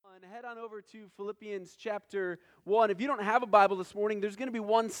on over to Philippians chapter 1. If you don't have a Bible this morning, there's going to be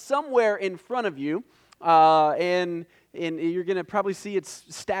one somewhere in front of you. And you're going to probably see it's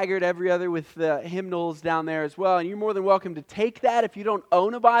staggered every other with the hymnals down there as well. And you're more than welcome to take that if you don't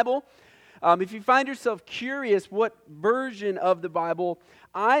own a Bible. If you find yourself curious what version of the Bible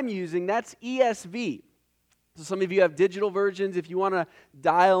I'm using, that's ESV. So some of you have digital versions. If you want to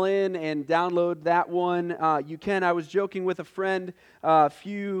dial in and download that one, you can. I was joking with a friend a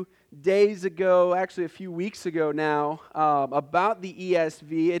few days ago, actually a few weeks ago now, about the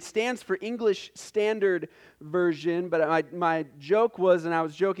ESV. It stands for English Standard Version, but my joke was, and I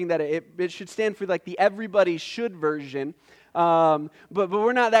was joking that it should stand for like the everybody should version. But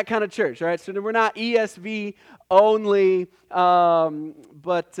we're not that kind of church, all right? So we're not ESV only,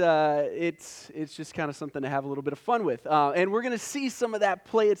 but it's just kind of something to have a little bit of fun with. And we're going to see some of that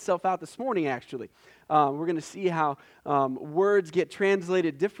play itself out this morning, actually. We're going to see how words get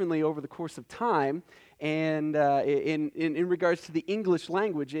translated differently over the course of time. And in regards to the English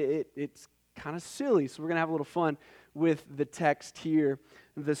language, it's kind of silly. So we're going to have a little fun with the text here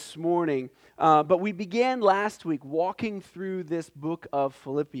this morning. But we began last week walking through this book of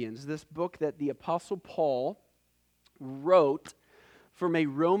Philippians, this book that the Apostle Paul wrote from a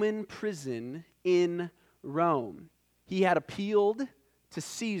Roman prison in Rome. He had appealed to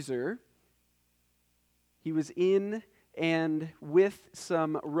Caesar. He was in and with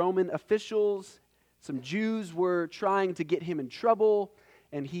some Roman officials. Some Jews were trying to get him in trouble,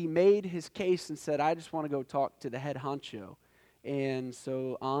 and he made his case and said, I just want to go talk to the head honcho. And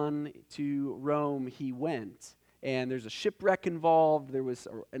so on to Rome he went. And there's a shipwreck involved. There was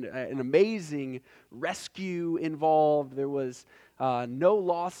an amazing rescue involved. There was no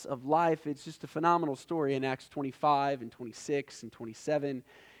loss of life. It's just a phenomenal story in Acts 25 and 26 and 27.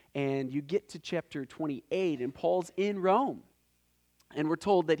 And you get to chapter 28, and Paul's in Rome. And we're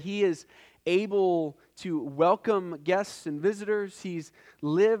told that he is able to welcome guests and visitors. He's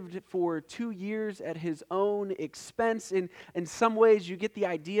lived for 2 years at his own expense. In some ways, you get the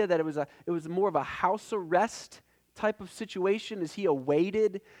idea that it was more of a house arrest type of situation as he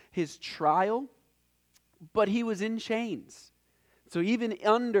awaited his trial. But he was in chains. So even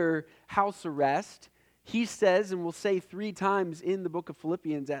under house arrest, he says, and will say 3 times in the book of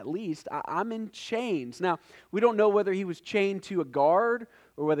Philippians at least, I'm in chains. Now, we don't know whether he was chained to a guard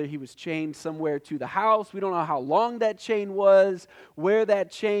or whether he was chained somewhere to the house. We don't know how long that chain was, where that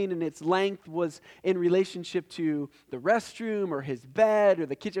chain and its length was in relationship to the restroom or his bed or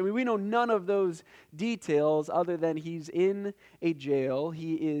the kitchen. I mean, we know none of those details other than he's in a jail.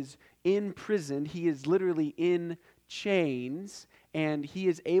 He is in prison. He is literally in chains. And he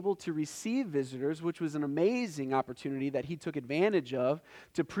is able to receive visitors, which was an amazing opportunity that he took advantage of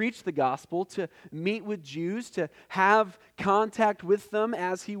to preach the gospel, to meet with Jews, to have contact with them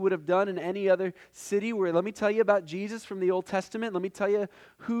as he would have done in any other city where, let me tell you about Jesus from the Old Testament. Let me tell you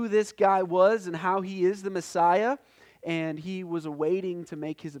who this guy was and how he is the Messiah. And he was awaiting to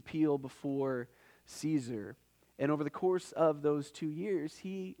make his appeal before Caesar. And over the course of those 2 years,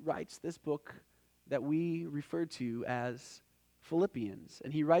 he writes this book that we refer to as Philippians,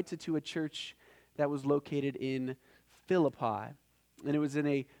 and he writes it to a church that was located in Philippi, and it was in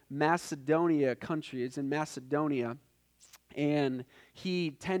a Macedonia country. It's in Macedonia, and he,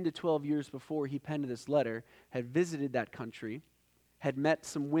 10 to 12 years before he penned this letter, had visited that country, had met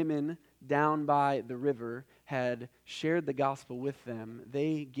some women down by the river, had shared the gospel with them.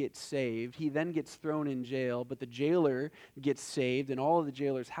 They get saved. He then gets thrown in jail, but the jailer gets saved, and all of the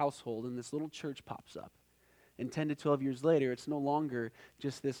jailer's household, and this little church pops up. And 10 to 12 years later, it's no longer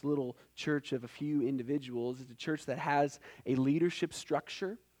just this little church of a few individuals. It's a church that has a leadership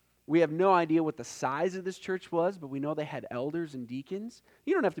structure. We have no idea what the size of this church was, but we know they had elders and deacons.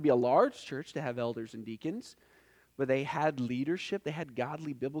 You don't have to be a large church to have elders and deacons, but they had leadership. They had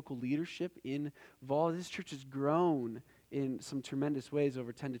godly biblical leadership involved. This church has grown in some tremendous ways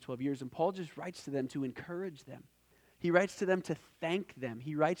over 10 to 12 years, and Paul just writes to them to encourage them. He writes to them to thank them.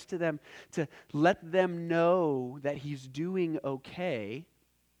 He writes to them to let them know that he's doing okay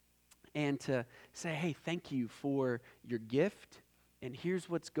and to say, hey, thank you for your gift, and here's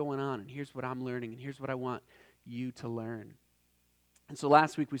what's going on, and here's what I'm learning, and here's what I want you to learn. And so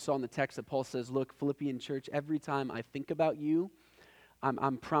last week we saw in the text that Paul says, look, Philippian church, every time I think about you,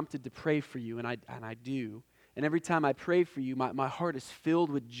 I'm prompted to pray for you, and I do. And every time I pray for you, my heart is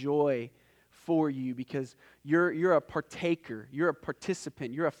filled with joy for you because you're a partaker, you're a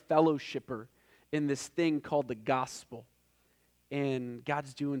participant, you're a fellowshipper in this thing called the gospel. And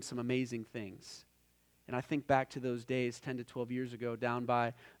God's doing some amazing things. And I think back to those days 10 to 12 years ago down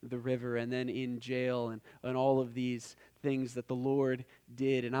by the river and then in jail and all of these things that the Lord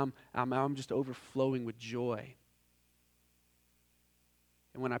did, and I'm just overflowing with joy.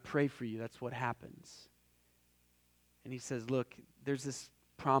 And when I pray for you, that's what happens. And he says, look, there's this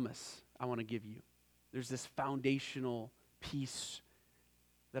promise I want to give you. There's this foundational piece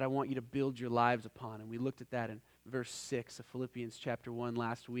that I want you to build your lives upon. And we looked at that in verse 6 of Philippians chapter 1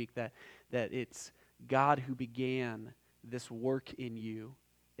 last week, that it's God who began this work in you,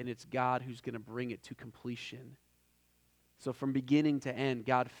 and it's God who's going to bring it to completion. So from beginning to end,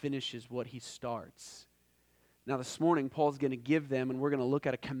 God finishes what he starts. Now this morning, Paul's going to give them, and we're going to look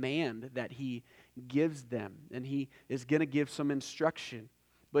at a command that he gives them. And he is going to give some instruction.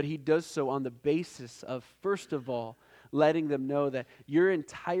 But he does so on the basis of, first of all, letting them know that your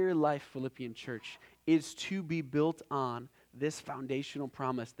entire life, Philippian church, is to be built on this foundational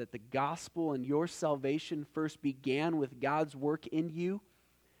promise that the gospel and your salvation first began with God's work in you,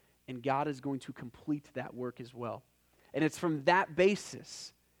 and God is going to complete that work as well. And it's from that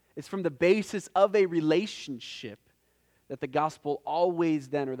basis, it's from the basis of a relationship that the gospel always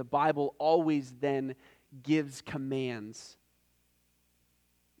then, or the Bible always then gives commands.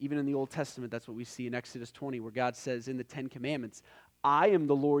 Even in the Old Testament, that's what we see in Exodus 20, where God says in the Ten Commandments, I am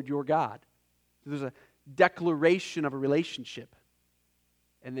the Lord your God. There's a declaration of a relationship.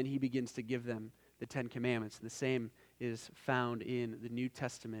 And then he begins to give them the Ten Commandments. And the same is found in the New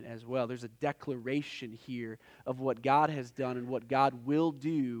Testament as well. There's a declaration here of what God has done and what God will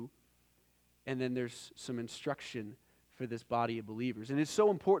do. And then there's some instruction for this body of believers. And it's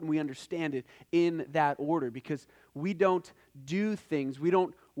so important we understand it in that order, because we don't do things, we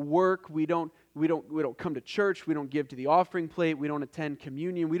don't work, we don't come to church, we don't give to the offering plate, we don't attend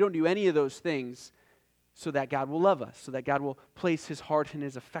communion, we don't do any of those things so that God will love us, so that God will place his heart and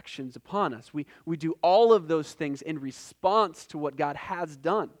his affections upon us. We do all of those things in response to what God has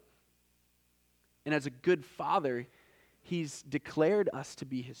done. And as a good father, he's declared us to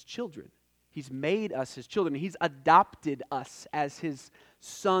be his children. He's made us his children. He's adopted us as his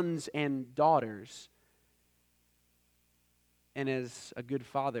sons and daughters. And as a good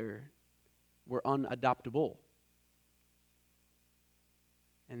father, we're unadoptable.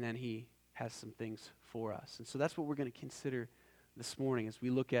 And then he has some things for us. And so that's what we're going to consider this morning as we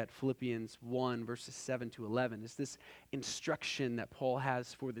look at Philippians 1, verses 7 to 11. It's this instruction that Paul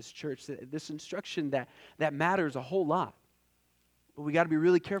has for this church, this instruction that matters a whole lot. But we got to be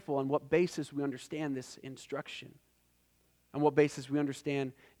really careful on what basis we understand this instruction, on what basis we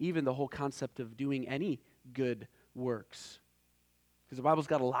understand even the whole concept of doing any good works. Because the Bible's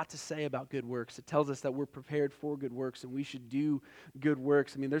got a lot to say about good works. It tells us that we're prepared for good works and we should do good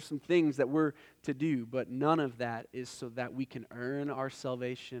works. I mean, there's some things that we're to do, but none of that is so that we can earn our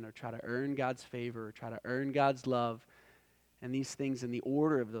salvation or try to earn God's favor or try to earn God's love. And these things and the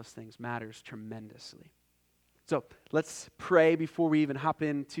order of those things matters tremendously. So let's pray before we even hop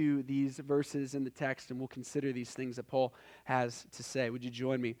into these verses in the text, and we'll consider these things that Paul has to say. Would you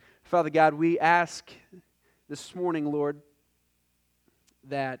join me? Father God, we ask this morning, Lord,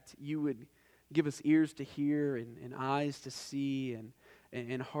 that you would give us ears to hear and eyes to see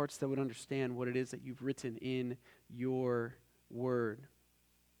and hearts that would understand what it is that you've written in your word.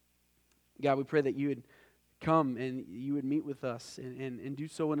 God, we pray that you would come and you would meet with us and do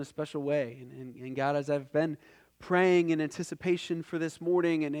so in a special way. And God, as I've been praying in anticipation for this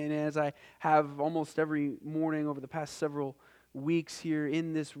morning, and as I have almost every morning over the past several weeks here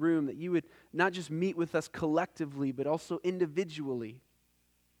in this room, that you would not just meet with us collectively, but also individually.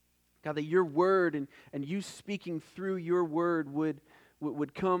 God, that your word and you speaking through your word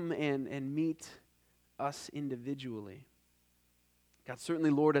would come and meet us individually. God, certainly,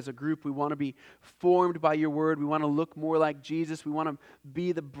 Lord, as a group, we want to be formed by your word. We want to look more like Jesus. We want to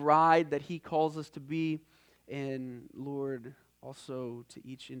be the bride that he calls us to be. And, Lord, also to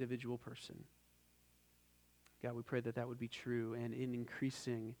each individual person. God, we pray that that would be true and in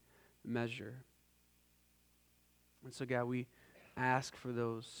increasing measure. And so, God, we ask for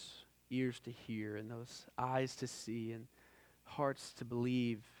those ears to hear and those eyes to see and hearts to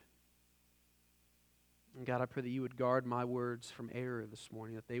believe. And God, I pray that you would guard my words from error this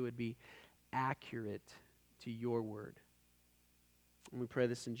morning, that they would be accurate to your word. And we pray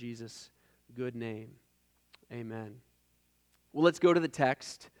this in Jesus' good name. Amen. Well, let's go to the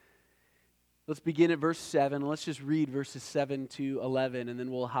text. Let's begin at verse 7. Let's just read verses 7 to 11, and then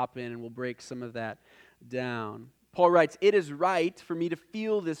we'll hop in and we'll break some of that down. Paul writes, "It is right for me to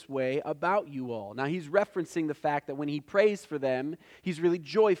feel this way about you all." Now, he's referencing the fact that when he prays for them, he's really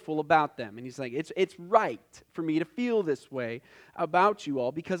joyful about them. And he's like, it's right for me to feel this way about you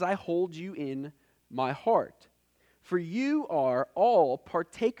all because I hold you in my heart. For you are all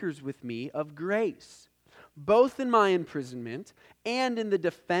partakers with me of grace, both in my imprisonment and in the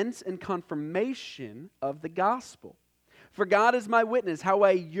defense and confirmation of the gospel. For God is my witness, how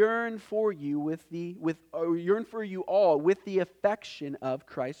I yearn for you all with the affection of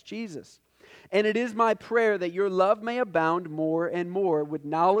Christ Jesus. And it is my prayer that your love may abound more and more with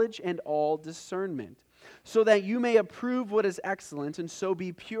knowledge and all discernment, so that you may approve what is excellent and so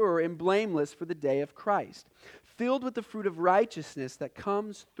be pure and blameless for the day of Christ, filled with the fruit of righteousness that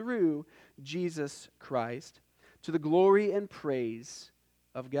comes through Jesus Christ, to the glory and praise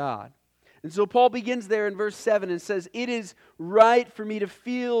of God. And so Paul begins there in verse 7 and says, it is right for me to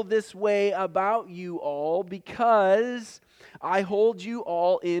feel this way about you all because I hold you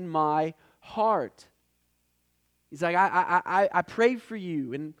all in my heart. He's like, I pray for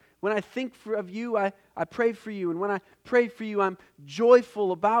you, and when I think of you, I pray for you, and when I pray for you, I'm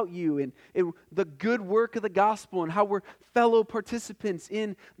joyful about you, and the good work of the gospel, and how we're fellow participants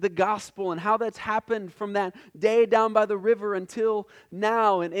in the gospel, and how that's happened from that day down by the river until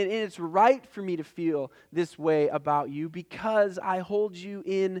now, and it's right for me to feel this way about you, because I hold you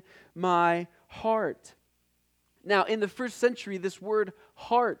in my heart. Now, in the first century, this word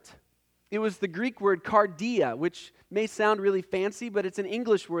heart, it was the Greek word cardia, which may sound really fancy, but it's an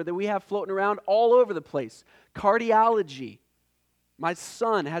English word that we have floating around all over the place. Cardiology. My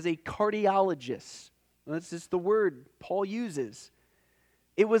son has a cardiologist. That's just the word Paul uses.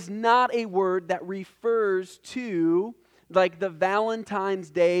 It was not a word that refers to like the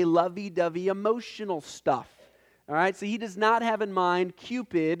Valentine's Day lovey-dovey emotional stuff. All right, so he does not have in mind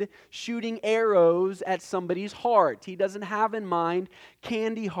Cupid shooting arrows at somebody's heart. He doesn't have in mind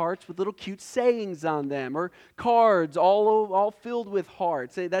candy hearts with little cute sayings on them or cards all filled with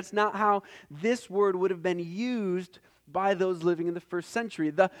hearts. That's not how this word would have been used by those living in the first century.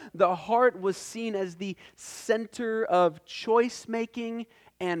 The heart was seen as the center of choice making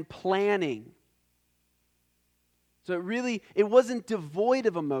and planning. So it wasn't devoid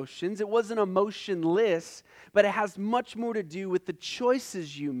of emotions, it wasn't emotionless, but it has much more to do with the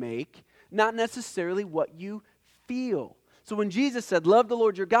choices you make, not necessarily what you feel. So when Jesus said, love the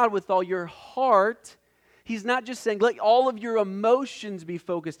Lord your God with all your heart, he's not just saying, let all of your emotions be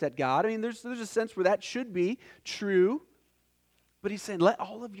focused at God. I mean, there's a sense where that should be true, but he's saying, let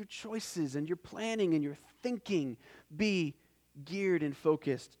all of your choices and your planning and your thinking be geared and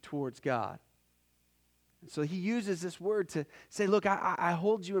focused towards God. And so he uses this word to say, look, I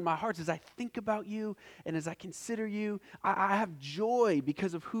hold you in my heart as I think about you and as I consider you. I have joy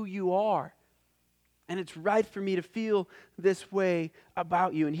because of who you are. And it's right for me to feel this way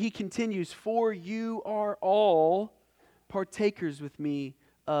about you. And he continues, for you are all partakers with me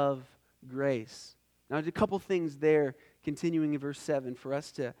of grace. Now, there's a couple things there continuing in verse 7 for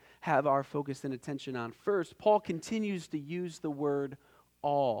us to have our focus and attention on. First, Paul continues to use the word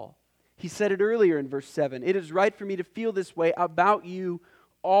all. He said it earlier in verse 7. It is right for me to feel this way about you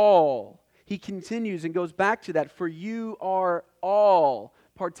all. He continues and goes back to that. For you are all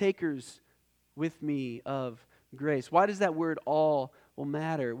partakers with me of grace. Why does that word all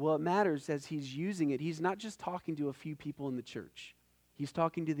matter? Well, it matters as he's using it. He's not just talking to a few people in the church. He's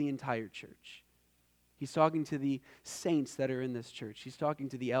talking to the entire church. He's talking to the saints that are in this church. He's talking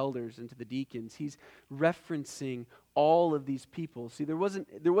to the elders and to the deacons. He's referencing all of these people. See, there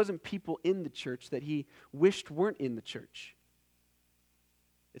wasn't people in the church that he wished weren't in the church.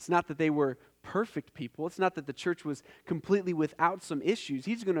 It's not that they were perfect people. It's not that the church was completely without some issues.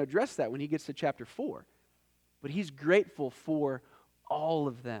 He's going to address that when he gets to chapter 4. But he's grateful for all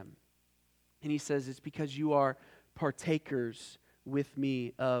of them. And he says, it's because you are partakers with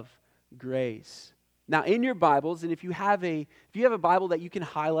me of grace. Now, in your Bibles, and if you have a Bible that you can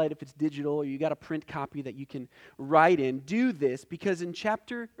highlight if it's digital, or you got a print copy that you can write in, do this, because in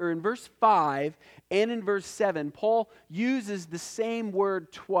verse 5 and in verse 7, Paul uses the same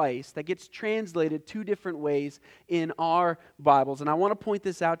word twice that gets translated two different ways in our Bibles. And I want to point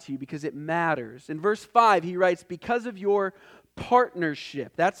this out to you because it matters. In verse 5, he writes, because of your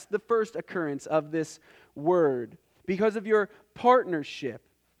partnership. That's the first occurrence of this word. Because of your partnership.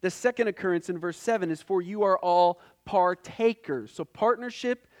 The second occurrence in verse 7 is for you are all partakers. So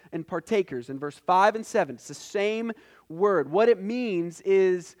partnership and partakers in verse 5 and 7. It's the same word. What it means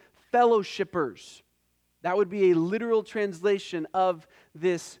is fellowshippers. That would be a literal translation of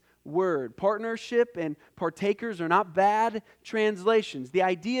this word. Partnership and partakers are not bad translations. The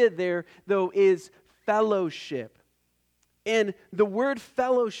idea there, though, is fellowship. And the word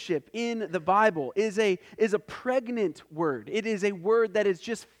fellowship in the Bible is a pregnant word. It is a word that is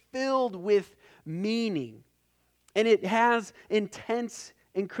just filled with meaning. And it has intense,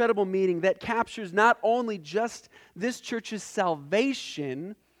 incredible meaning that captures not only just this church's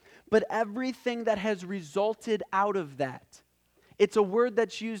salvation, but everything that has resulted out of that. It's a word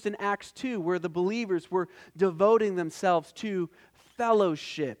that's used in Acts 2, where the believers were devoting themselves to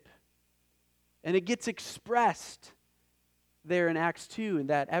fellowship. And it gets expressed there in Acts 2, in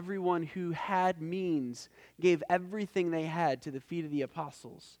that everyone who had means gave everything they had to the feet of the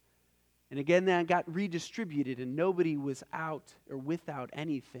apostles. And again, that got redistributed, and nobody was out or without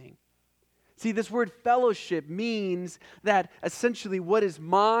anything. See, this word fellowship means that essentially what is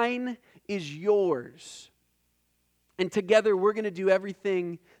mine is yours. And together we're going to do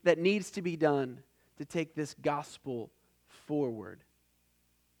everything that needs to be done to take this gospel forward.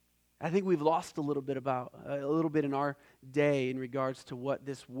 I think we've lost a little bit in our day in regards to what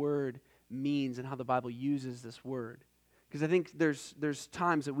this word means and how the Bible uses this word. Because I think there's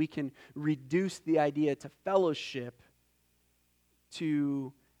times that we can reduce the idea to fellowship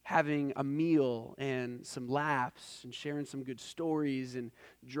to having a meal and some laughs and sharing some good stories and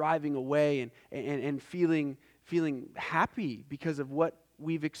driving away and feeling happy because of what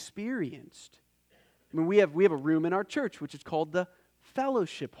we've experienced. I mean, we have a room in our church which is called the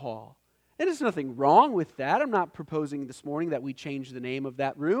Fellowship Hall. And there's nothing wrong with that. I'm not proposing this morning that we change the name of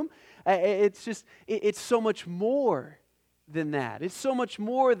that room. It's so much more than that. It's so much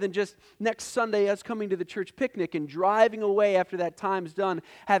more than just next Sunday us coming to the church picnic and driving away after that time's done,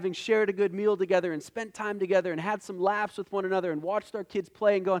 having shared a good meal together and spent time together and had some laughs with one another and watched our kids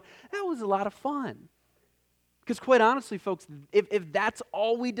play and going, that was a lot of fun. Because quite honestly, folks, if that's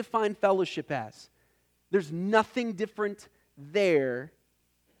all we define fellowship as, there's nothing different there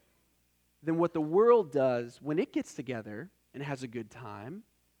than what the world does when it gets together and has a good time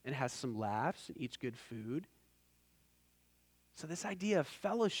and has some laughs and eats good food. So this idea of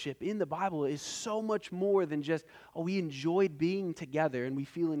fellowship in the Bible is so much more than just, we enjoyed being together and we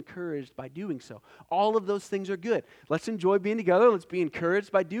feel encouraged by doing so. All of those things are good. Let's enjoy being together. Let's be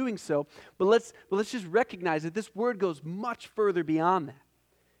encouraged by doing so. But let's just recognize that this word goes much further beyond that.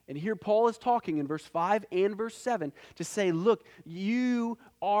 And here Paul is talking in verse 5 and verse 7 to say, look, you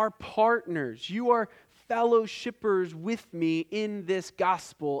are partners. You are fellowshippers with me in this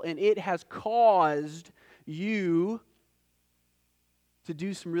gospel, and it has caused you to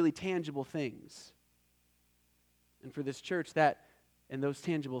do some really tangible things. And for this church, those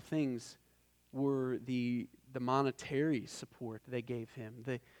tangible things were the monetary support they gave him,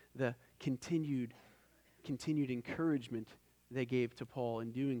 the continued encouragement they gave to Paul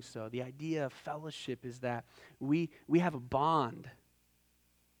in doing so. The idea of fellowship is that we have a bond,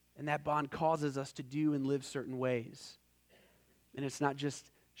 and that bond causes us to do and live certain ways. And it's not just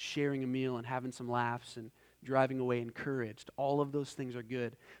sharing a meal and having some laughs and driving away encouraged. All of those things are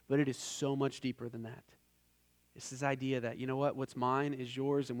good, but it is so much deeper than that. It's this idea that, you know what's mine is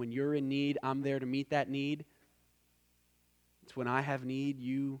yours, and when you're in need, I'm there to meet that need. It's when I have need,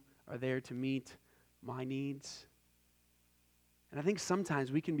 you are there to meet my needs. And I think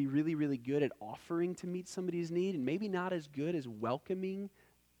sometimes we can be really, really good at offering to meet somebody's need and maybe not as good as welcoming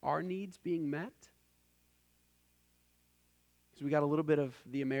our needs being met. Because we got a little bit of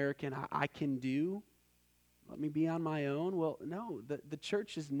the American, I can do, let me be on my own. Well, no, the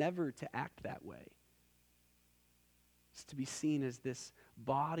church is never to act that way. It's to be seen as this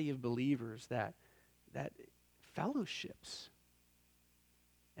body of believers that fellowships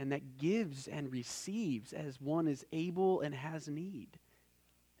and that gives and receives as one is able and has need.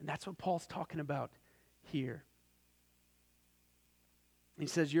 And that's what Paul's talking about here. He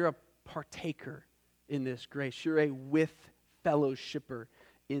says, you're a partaker in this grace. You're a with fellowshipper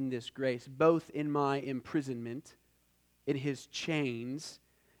in this grace, both in my imprisonment, in his chains,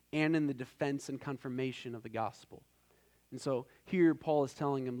 and in the defense and confirmation of the gospel. And so here Paul is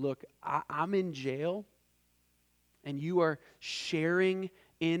telling him, look, I'm in jail, and you are sharing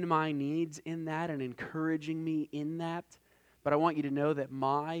in my needs in that and encouraging me in that. But I want you to know that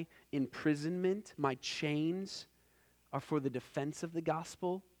my imprisonment, my chains, are for the defense of the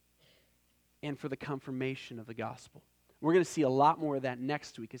gospel and for the confirmation of the gospel. We're going to see a lot more of that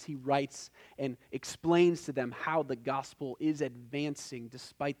next week as he writes and explains to them how the gospel is advancing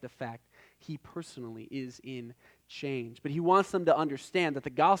despite the fact he personally is in chains. But he wants them to understand that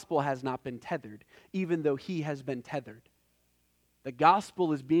the gospel has not been tethered, even though he has been tethered. The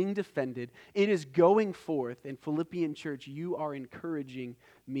gospel is being defended. It is going forth. And Philippian church, you are encouraging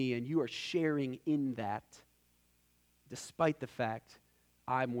me and you are sharing in that despite the fact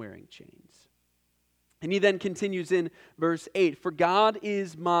I'm wearing chains. And he then continues in verse 8, for God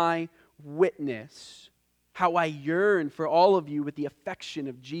is my witness. how I yearn for all of you with the affection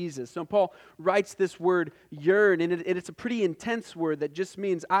of Jesus. So Paul writes this word yearn, and it's a pretty intense word that just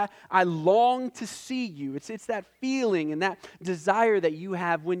means I long to see you. It's that feeling and that desire that you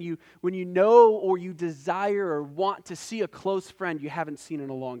have when you know or you desire or want to see a close friend you haven't seen in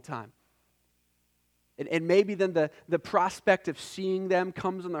a long time. And maybe then the prospect of seeing them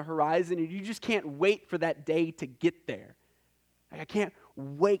comes on the horizon, and you just can't wait for that day to get there. I can't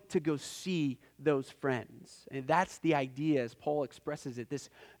wait to go see those friends. And that's the idea as Paul expresses it, this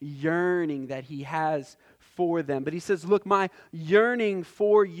yearning that he has for them. But he says, look, my yearning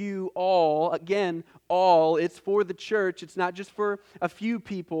for you all, again, all, it's for the church. It's not just for a few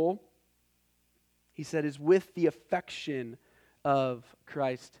people. He said, is with the affection of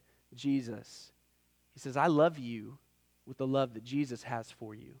Christ Jesus. He says, I love you with the love that Jesus has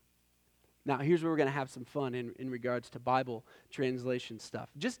for you. Now, here's where we're going to have some fun in regards to Bible translation stuff.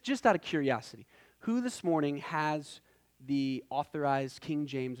 Just out of curiosity, who this morning has the authorized King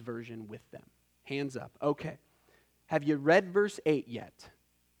James Version with them? Hands up. Okay. Have you read verse 8 yet?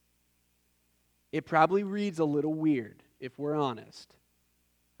 It probably reads a little weird, if we're honest.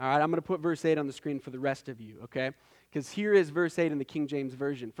 All right, I'm going to put verse 8 on the screen for the rest of you, okay? Because here is verse 8 in the King James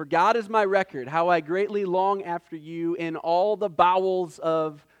Version. For God is my record, how I greatly long after you in all the bowels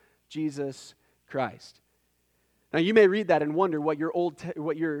of Jesus Christ. Now you may read that and wonder what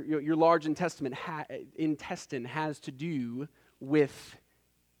your large intestine has to do with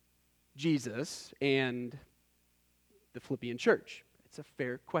Jesus and the Philippian church. It's a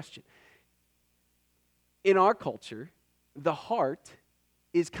fair question. In our culture, the heart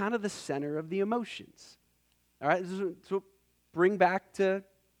is kind of the center of the emotions. All right, so bring back to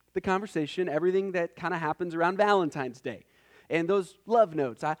the conversation everything that kind of happens around Valentine's Day. And those love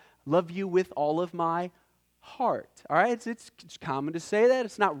notes, I love you with all of my heart. All right, it's common to say that.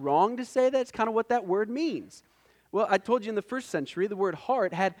 It's not wrong to say that. It's kind of what that word means. Well, I told you in the first century, the word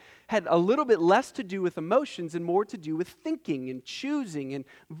heart had a little bit less to do with emotions and more to do with thinking and choosing and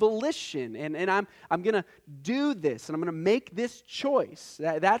volition. And I'm going to do this, and I'm going to make this choice.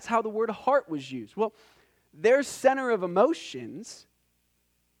 That's how the word heart was used. Well, their center of emotions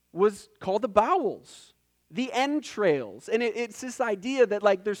was called the bowels, the entrails. And it's this idea that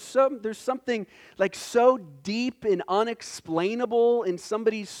like there's something like so deep and unexplainable in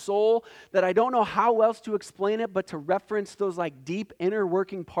somebody's soul that I don't know how else to explain it but to reference those like deep inner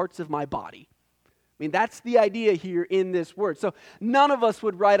working parts of my body. I mean, that's the idea here in this word. So none of us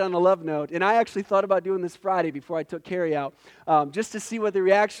would write on a love note, and I actually thought about doing this Friday before I took Carrie out, just to see what the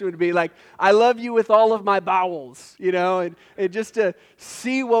reaction would be. Like, I love you with all of my bowels, and just to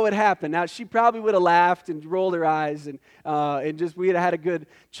see what would happen. Now, she probably would have laughed and rolled her eyes, and just we'd have had a good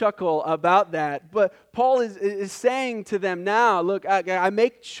chuckle about that. But Paul is saying to them now, look, I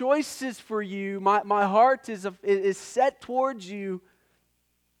make choices for you. My heart is set towards you.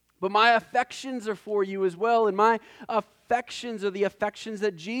 But my affections are for you as well, and my affections are the affections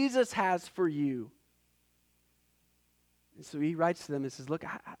that Jesus has for you. And so he writes to them and says, look,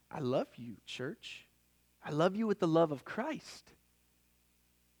 I love you, church. I love you with the love of Christ.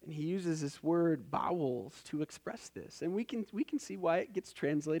 And he uses this word bowels to express this. And we can see why it gets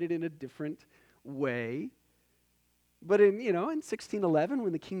translated in a different way. But in 1611,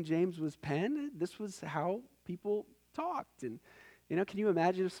 when the King James was penned, this was how people talked. And can you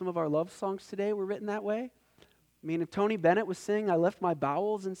imagine if some of our love songs today were written that way? I mean, if Tony Bennett was saying, I left my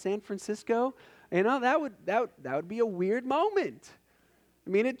bowels in San Francisco, that would be a weird moment. I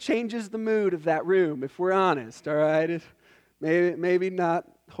mean, it changes the mood of that room, if we're honest, all right? Maybe not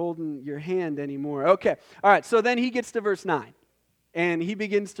holding your hand anymore. Okay, all right, so then he gets to verse 9, and he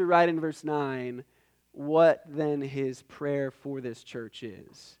begins to write in verse 9 what then his prayer for this church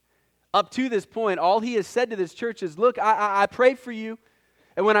is. Up to this point, all he has said to this church is, look, I pray for you.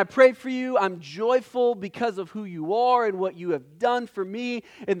 And when I pray for you, I'm joyful because of who you are and what you have done for me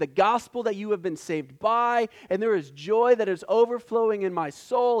and the gospel that you have been saved by. And there is joy that is overflowing in my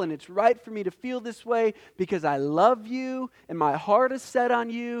soul. And it's right for me to feel this way because I love you and my heart is set on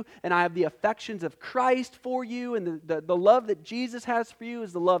you. And I have the affections of Christ for you. And the love that Jesus has for you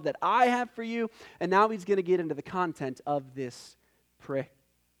is the love that I have for you. And now he's going to get into the content of this prayer.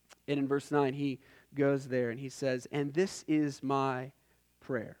 And in verse 9, he goes there and he says, and this is my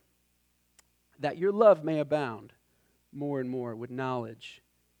prayer, that your love may abound more and more with knowledge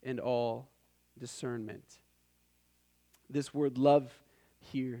and all discernment. This word love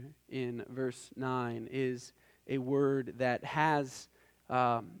here in verse 9 is a word that has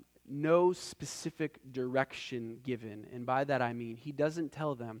no specific direction given. And by that I mean, he doesn't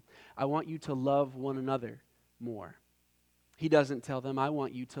tell them, I want you to love one another more. He doesn't tell them, I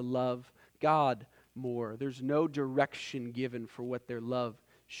want you to love God more. There's no direction given for what their love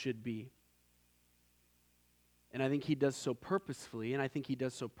should be. And I think he does so purposefully, and I think he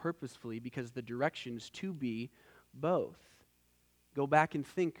does so purposefully because the direction is to be both. Go back and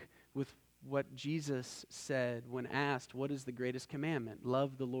think with what Jesus said when asked, what is the greatest commandment?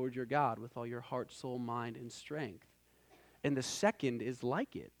 Love the Lord your God with all your heart, soul, mind, and strength. And the second is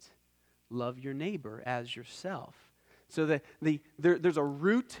like it. Love your neighbor as yourself. So there's a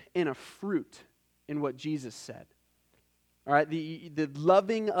root and a fruit in what Jesus said. All right, the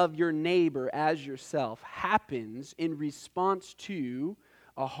loving of your neighbor as yourself happens in response to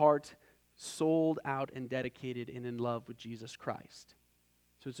a heart sold out and dedicated and in love with Jesus Christ.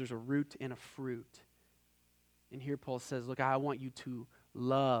 So there's a root and a fruit. And here Paul says, look, I want you to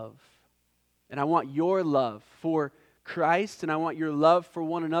love. And I want your love for Christ, and I want your love for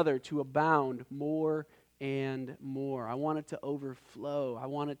one another to abound more and more. I want it to overflow. I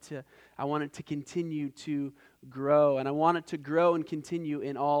want it to continue to grow. And I want it to grow and continue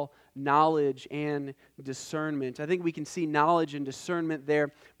in all knowledge and discernment. I think we can see knowledge and discernment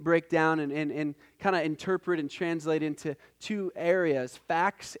there break down and kind of interpret and translate into two areas,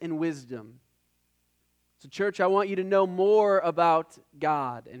 facts and wisdom. So church, I want you to know more about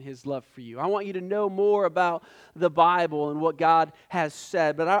God and His love for you. I want you to know more about the Bible and what God has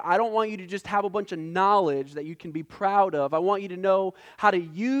said. But I don't want you to just have a bunch of knowledge that you can be proud of. I want you to know how to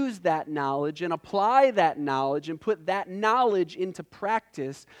use that knowledge and apply that knowledge and put that knowledge into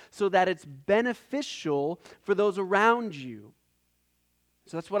practice so that it's beneficial for those around you.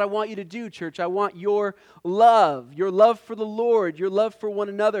 So that's what I want you to do, church. I want your love for the Lord, your love for one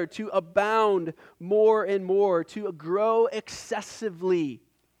another to abound more and more, to grow excessively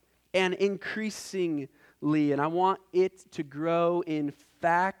and increasingly. And I want it to grow in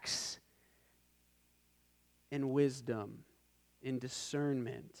facts and wisdom, in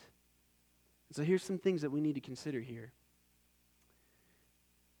discernment. So here's some things that we need to consider here.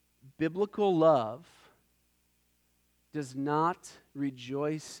 Biblical love does not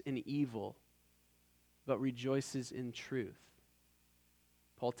rejoice in evil, but rejoices in truth.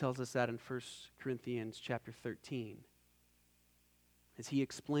 Paul tells us that in 1 Corinthians chapter 13, as he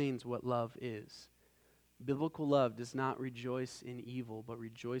explains what love is. Biblical love does not rejoice in evil, but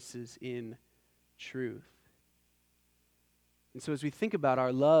rejoices in truth. And so as we think about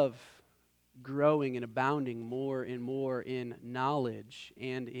our love growing and abounding more and more in knowledge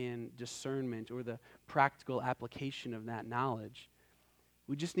and in discernment, or the practical application of that knowledge,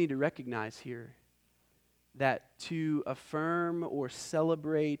 we just need to recognize here that to affirm or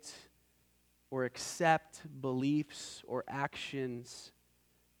celebrate or accept beliefs or actions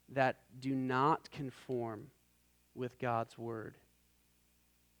that do not conform with God's word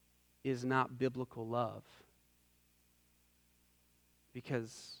is not biblical love.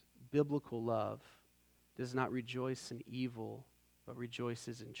 Because biblical love does not rejoice in evil, but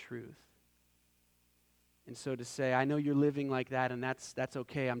rejoices in truth. And so to say, I know you're living like that, and that's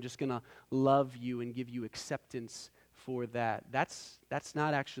okay. I'm just going to love you and give you acceptance for that. That's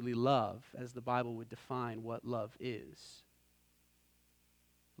not actually love, as the Bible would define what love is.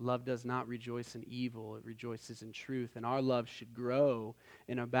 Love does not rejoice in evil, it rejoices in truth. And our love should grow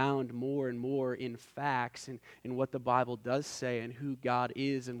and abound more and more in facts and in what the Bible does say and who God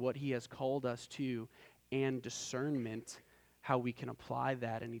is and what He has called us to, and discernment, how we can apply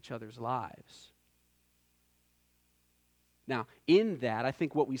that in each other's lives. Now, in that, I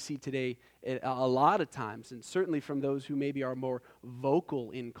think what we see today a lot of times, and certainly from those who maybe are more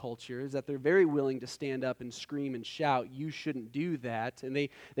vocal in culture, is that they're very willing to stand up and scream and shout, you shouldn't do that. And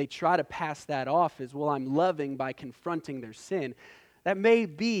they try to pass that off as, well, I'm loving by confronting their sin. That may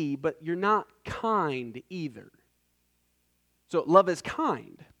be, but you're not kind either. So love is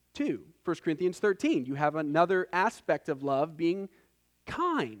kind, too. 1 Corinthians 13, you have another aspect of love being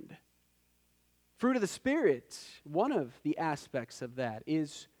kind. Fruit of the Spirit, one of the aspects of that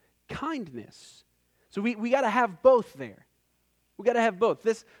is kindness. So we got to have both there. We got to have both.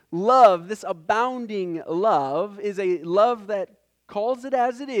 This love, this abounding love, is a love that calls it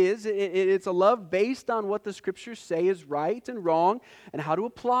as it is. It's a love based on what the Scriptures say is right and wrong and how to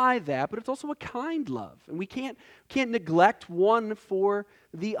apply that, but it's also a kind love. And we can't neglect one for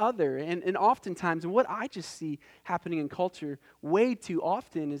the other. And oftentimes, and what I just see happening in culture way too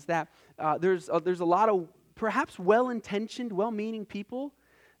often is that there's a lot of perhaps well-intentioned, well-meaning people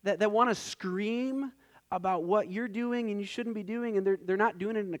that want to scream about what you're doing and you shouldn't be doing, and they're not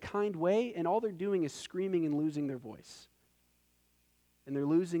doing it in a kind way, and all they're doing is screaming and losing their voice. And they're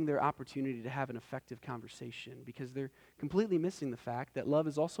losing their opportunity to have an effective conversation because they're completely missing the fact that love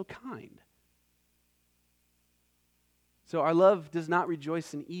is also kind. So our love does not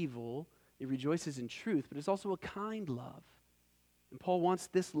rejoice in evil, It rejoices in truth, but it's also a kind love. And Paul wants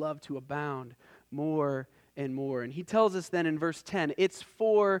this love to abound more and more. And he tells us then in verse 10, it's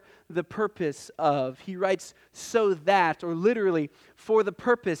for the purpose of. He writes, so that, or literally, for the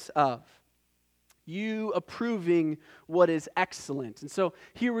purpose of. You approving what is excellent. And so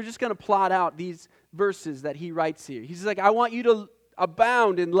here we're just going to plot out these verses that he writes here. He's like, I want you to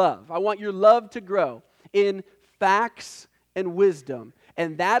abound in love. I want your love to grow in facts and wisdom.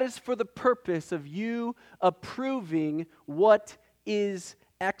 And that is for the purpose of you approving what is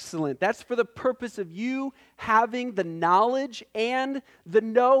excellent. That's for the purpose of you having the knowledge and the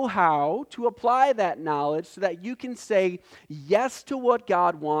know-how to apply that knowledge so that you can say yes to what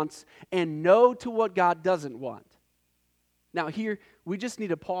God wants and no to what God doesn't want. Now here, we just need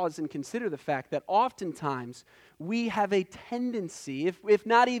to pause and consider the fact that oftentimes we have a tendency, if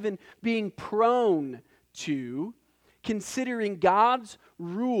not even being prone to, considering God's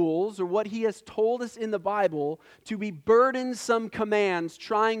rules or what He has told us in the Bible to be burdensome commands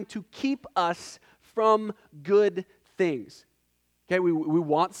trying to keep us from good things. Okay, we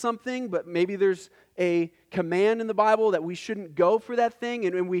want something, but maybe there's a command in the Bible that we shouldn't go for that thing,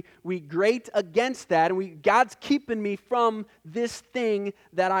 and we grate against that, and God's keeping me from this thing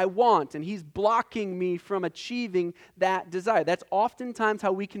that I want, and He's blocking me from achieving that desire. That's oftentimes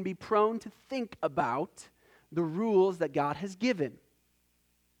how we can be prone to think about the rules that God has given.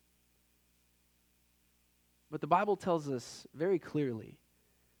 But the Bible tells us very clearly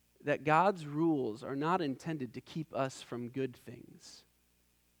that God's rules are not intended to keep us from good things,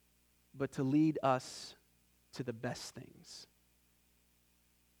 but to lead us to the best things.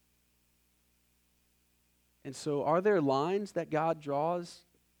 And so are there lines that God draws,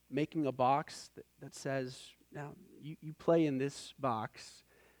 making a box that says, now you play in this box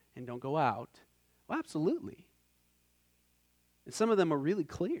and don't go out? Well, absolutely. And some of them are really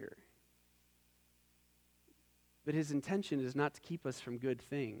clear. But His intention is not to keep us from good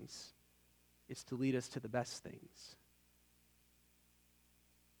things. It's to lead us to the best things.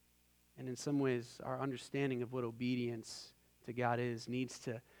 And in some ways, our understanding of what obedience to God is needs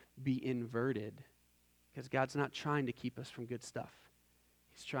to be inverted, because God's not trying to keep us from good stuff.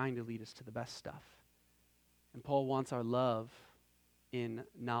 He's trying to lead us to the best stuff. And Paul wants our love in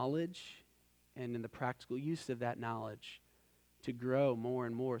knowledge and in the practical use of that knowledge to grow more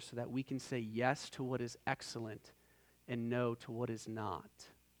and more so that we can say yes to what is excellent and no to what is not.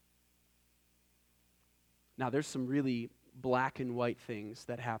 Now, there's some really black and white things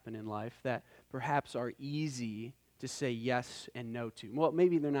that happen in life that perhaps are easy to say yes and no to. Well,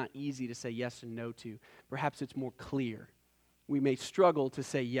 maybe they're not easy to say yes and no to. Perhaps it's more clear. We may struggle to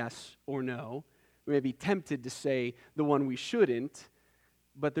say yes or no. We may be tempted to say the one we shouldn't,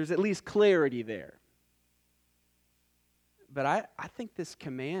 but there's at least clarity there. But I think this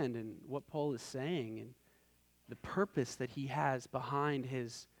command and what Paul is saying and the purpose that he has behind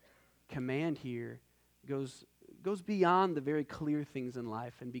his command here goes beyond the very clear things in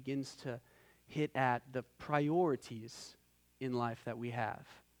life and begins to hit at the priorities in life that we have.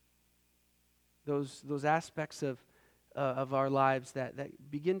 Those aspects of our lives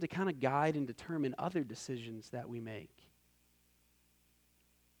that begin to kind of guide and determine other decisions that we make.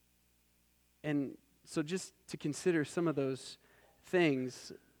 And so just to consider some of those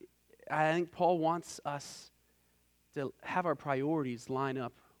things, I think Paul wants us to have our priorities line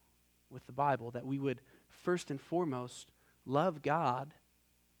up with the Bible, that we would first and foremost love God,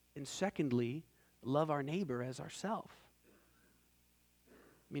 and secondly, love our neighbor as ourselves.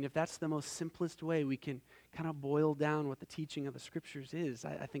 I mean, if that's the most simplest way we can kind of boil down what the teaching of the Scriptures is,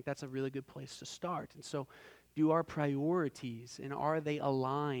 I think that's a really good place to start. And so do our priorities, and are they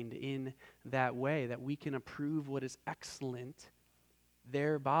aligned in that way that we can approve what is excellent,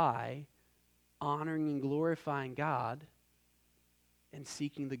 thereby honoring and glorifying God and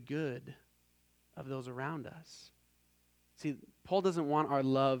seeking the good of those around us? See, Paul doesn't want our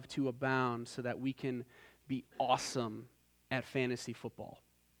love to abound so that we can be awesome at fantasy football.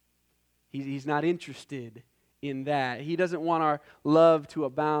 He's not interested in that. He doesn't want our love to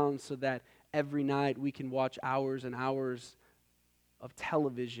abound so that every night we can watch hours and hours of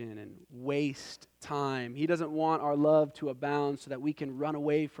television and waste time. He doesn't want our love to abound so that we can run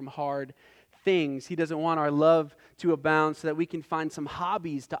away from hard things. He doesn't want our love to abound so that we can find some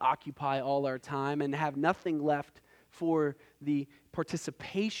hobbies to occupy all our time and have nothing left for the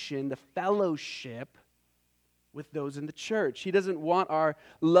participation, the fellowship with those in the church. He doesn't want our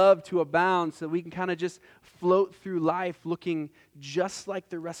love to abound so that we can kind of just float through life looking just like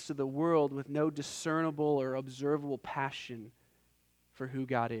the rest of the world with no discernible or observable passion for who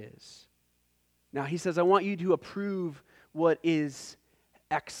God is. Now he says, I want you to approve what is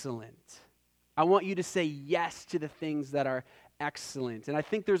excellent. I want you to say yes to the things that are excellent. And I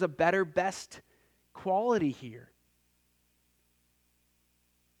think there's a better, best quality here.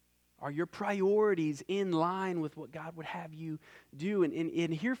 Are your priorities in line with what God would have you do?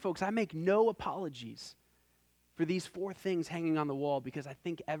 And here, folks, I make no apologies for these 4 things hanging on the wall, because I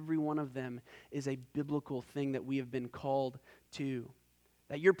think every one of them is a biblical thing that we have been called to.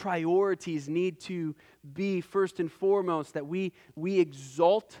 That your priorities need to be first and foremost that we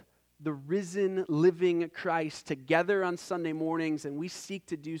exalt the risen, living Christ together on Sunday mornings, and we seek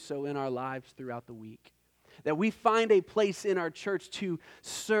to do so in our lives throughout the week. That we find a place in our church to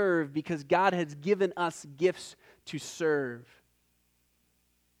serve because God has given us gifts to serve.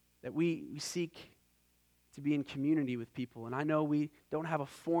 That we seek to be in community with people. And I know we don't have a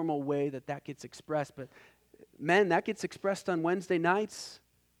formal way that gets expressed, but men, that gets expressed on Wednesday nights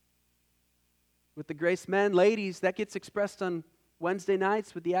with the Grace Men. Ladies, that gets expressed on Wednesday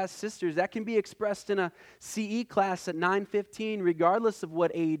nights with the Ask Sisters. That can be expressed in a CE class at 9:15, regardless of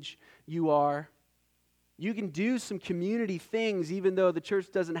what age you are. You can do some community things even though the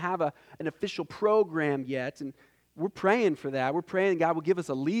church doesn't have an official program yet, and we're praying for that. We're praying God will give us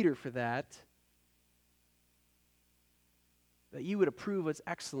a leader for that. That you would approve what's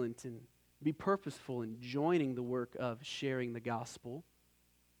excellent and be purposeful in joining the work of sharing the gospel.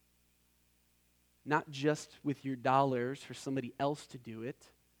 Not just with your dollars for somebody else to do it,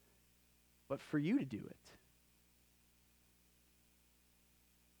 but for you to do it.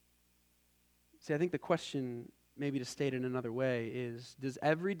 See, I think the question, maybe to state it another way, is does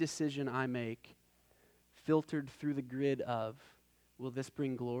every decision I make filtered through the grid of, will this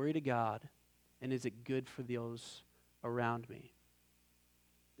bring glory to God, and is it good for those around me?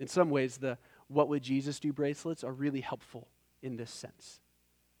 In some ways, the What Would Jesus Do bracelets are really helpful in this sense.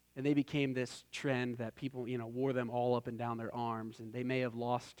 And they became this trend that people, wore them all up and down their arms, and they may have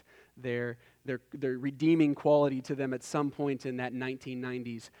lost their redeeming quality to them at some point in that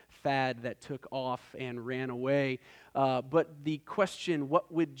 1990s fad that took off and ran away. But the question, what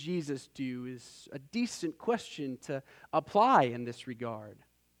would Jesus do, is a decent question to apply in this regard.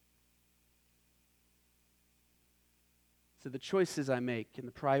 So the choices I make and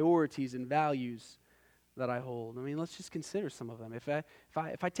the priorities and values that I hold. I mean, let's just consider some of them. If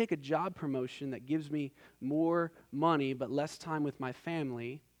I take a job promotion that gives me more money but less time with my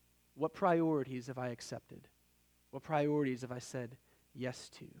family, what priorities have I accepted? What priorities have I said yes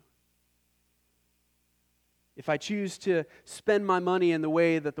to? If I choose to spend my money in the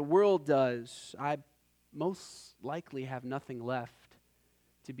way that the world does, I most likely have nothing left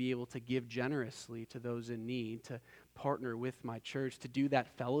to be able to give generously to those in need, to partner with my church, to do that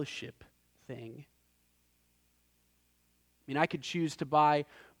fellowship thing. I mean, I could choose to buy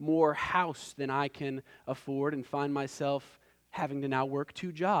more house than I can afford and find myself having to now work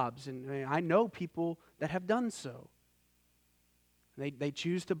 2 jobs. And I know people that have done so. They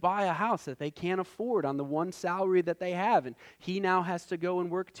choose to buy a house that they can't afford on the one salary that they have. And he now has to go and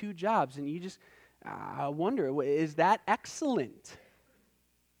work 2 jobs. And you just, I wonder, is that excellent?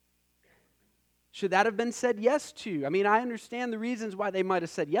 Should that have been said yes to? I mean, I understand the reasons why they might have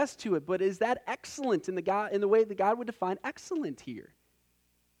said yes to it, but is that excellent in the way that God would define excellent here?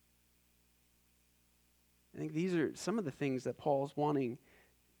 I think these are some of the things that Paul's wanting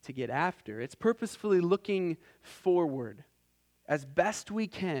to get after. It's purposefully looking forward as best we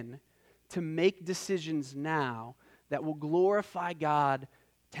can to make decisions now that will glorify God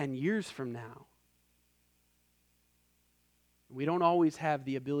 10 years from now. We don't always have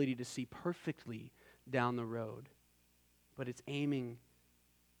the ability to see perfectly down the road, but it's aiming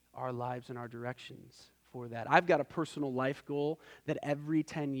our lives and our directions for that. I've got a personal life goal that every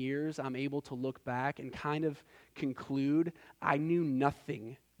 10 years I'm able to look back and kind of conclude I knew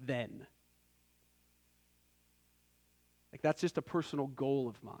nothing then. Like, that's just a personal goal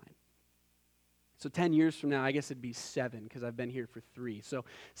of mine. So 10 years from now, I guess it'd be 7 because I've been here for 3. So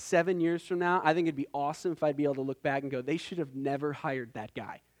 7 years from now, I think it'd be awesome if I'd be able to look back and go, they should have never hired that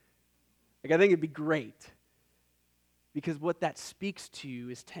guy. Like, I think it'd be great. Because what that speaks to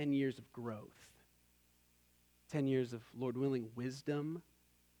is 10 years of growth. 10 years of, Lord willing, wisdom,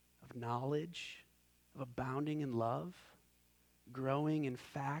 of knowledge, of abounding in love, growing in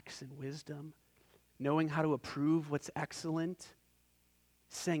facts and wisdom, knowing how to approve what's excellent,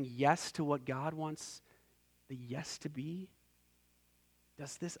 saying yes to what God wants the yes to be.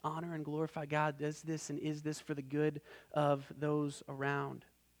 Does this honor and glorify God? Does this and is this for the good of those around?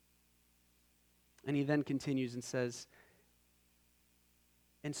 And he then continues and says,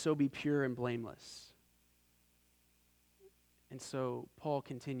 and so be pure and blameless. And so Paul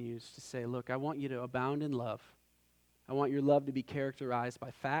continues to say, look, I want you to abound in love. I want your love to be characterized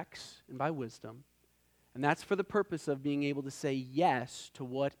by facts and by wisdom. And that's for the purpose of being able to say yes to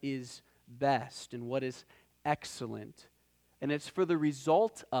what is best and what is excellent. And it's for the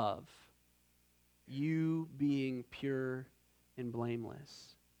result of you being pure and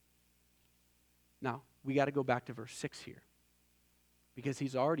blameless. Now, we got to go back to verse 6 here. Because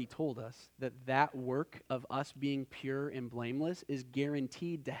he's already told us that that work of us being pure and blameless is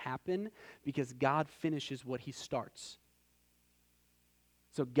guaranteed to happen because God finishes what he starts.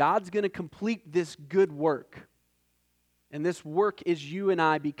 So God's going to complete this good work. And this work is you and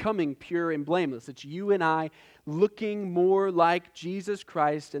I becoming pure and blameless. It's you and I looking more like Jesus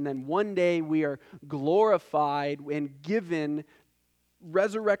Christ, and then one day we are glorified and given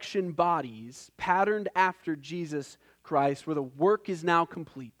resurrection bodies patterned after Jesus Christ, where the work is now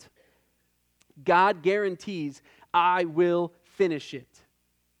complete. God guarantees, I will finish it.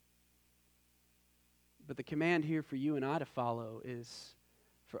 But the command here for you and I to follow is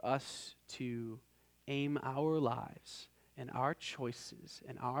for us to aim our lives and our choices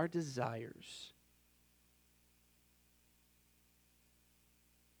and our desires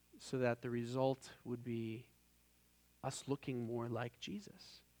so that the result would be us looking more like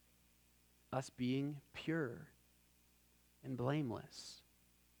Jesus, us being pure and blameless.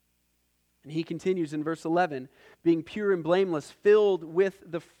 And he continues in verse 11, being pure and blameless, filled with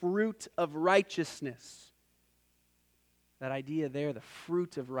the fruit of righteousness. That idea there, the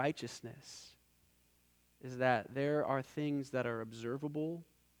fruit of righteousness, is that there are things that are observable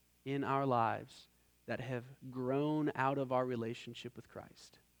in our lives that have grown out of our relationship with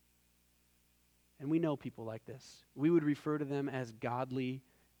Christ. And we know people like this. We would refer to them as godly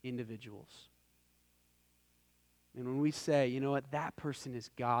individuals. And when we say, you know what, that person is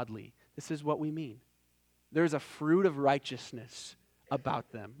godly, this is what we mean. There's a fruit of righteousness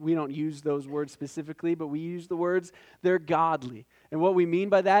about them. We don't use those words specifically, but we use the words, they're godly. And what we mean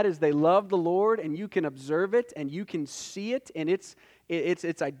by that is they love the Lord, and you can observe it, and you can see it, and it's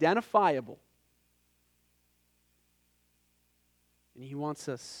identifiable. And he wants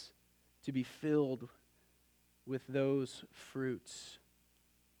us to be filled with those fruits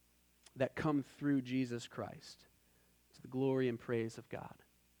that come through Jesus Christ to the glory and praise of God.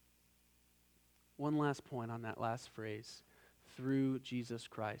 One last point on that last phrase, through Jesus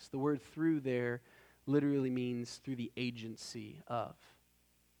Christ. The word through there literally means through the agency of.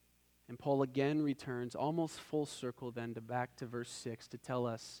 And Paul again returns almost full circle then back to verse 6 to tell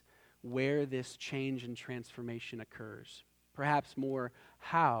us where this change and transformation occurs. Perhaps more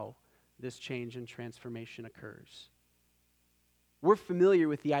how this change and transformation occurs. We're familiar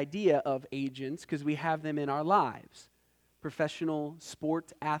with the idea of agents because we have them in our lives. Professional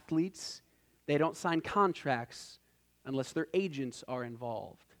sport athletes, they don't sign contracts unless their agents are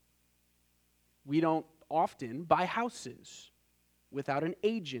involved. We don't often buy houses without an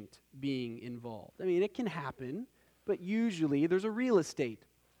agent being involved. I mean, it can happen, but usually there's a real estate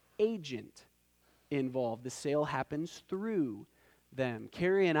agent involved. The sale happens through them.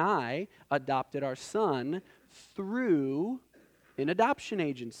 Carrie and I adopted our son through an adoption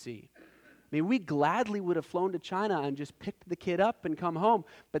agency. I mean, we gladly would have flown to China and just picked the kid up and come home,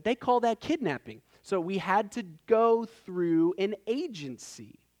 but they call that kidnapping. So we had to go through an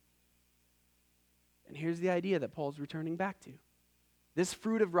agency. And here's the idea that Paul's returning back to. This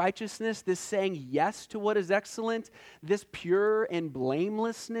fruit of righteousness, this saying yes to what is excellent, this pure and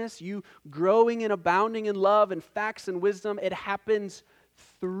blamelessness, you growing and abounding in love and facts and wisdom, it happens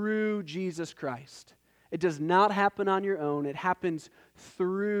through Jesus Christ. It does not happen on your own. It happens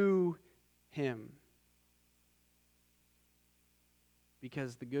through him.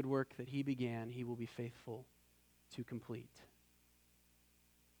 Because the good work that he began, he will be faithful to complete.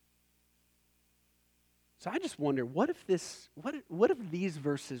 So I just wonder, what if these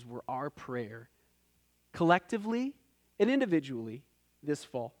verses were our prayer collectively and individually this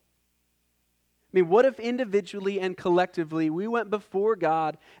fall? I mean, what if individually and collectively we went before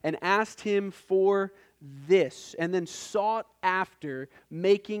God and asked him for this and then sought after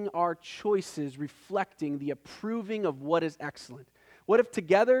making our choices reflecting the approving of what is excellent? What if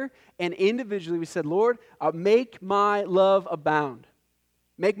together and individually we said, Lord, make my love abound.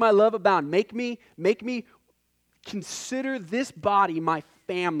 Make my love abound. Make me consider this body my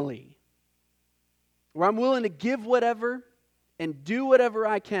family, where I'm willing to give whatever and do whatever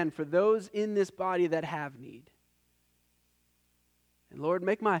I can for those in this body that have need. And Lord,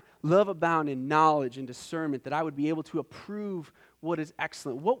 make my love abound in knowledge and discernment, that I would be able to approve what is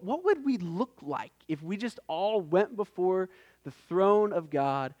excellent. What would we look like if we just all went before the throne of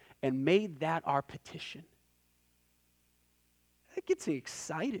God and made that our petition? That gets me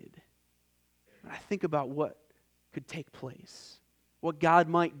excited when I think about what could take place. What God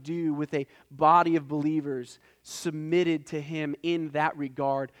might do with a body of believers submitted to Him in that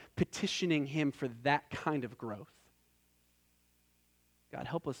regard, petitioning Him for that kind of growth. God,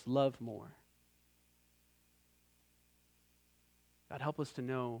 help us love more. God, help us to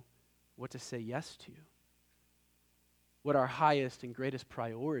know what to say yes to, what our highest and greatest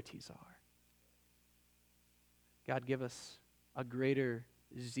priorities are. God, give us a greater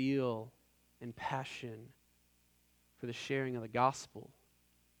zeal and passion for the sharing of the gospel.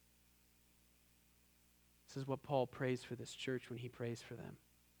 This is what Paul prays for this church when he prays for them.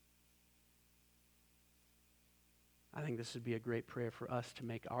 I think this would be a great prayer for us to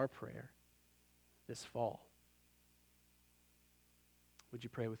make our prayer this fall. Would you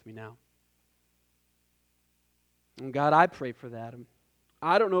pray with me now? And God, I pray for that.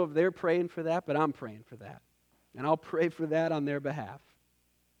 I don't know if they're praying for that, but I'm praying for that. And I'll pray for that on their behalf.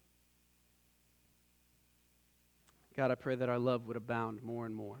 God, I pray that our love would abound more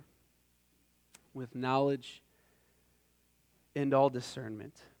and more with knowledge and all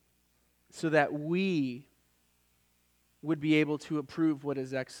discernment, so that we would be able to approve what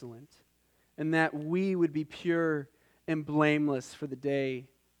is excellent, and that we would be pure and blameless for the day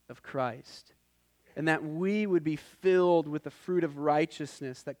of Christ, and that we would be filled with the fruit of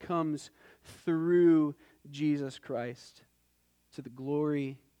righteousness that comes through Jesus Christ, to the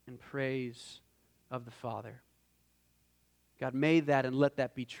glory and praise of the Father. God, may that and let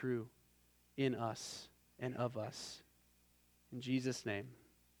that be true in us and of us. In Jesus' name,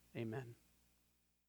 amen.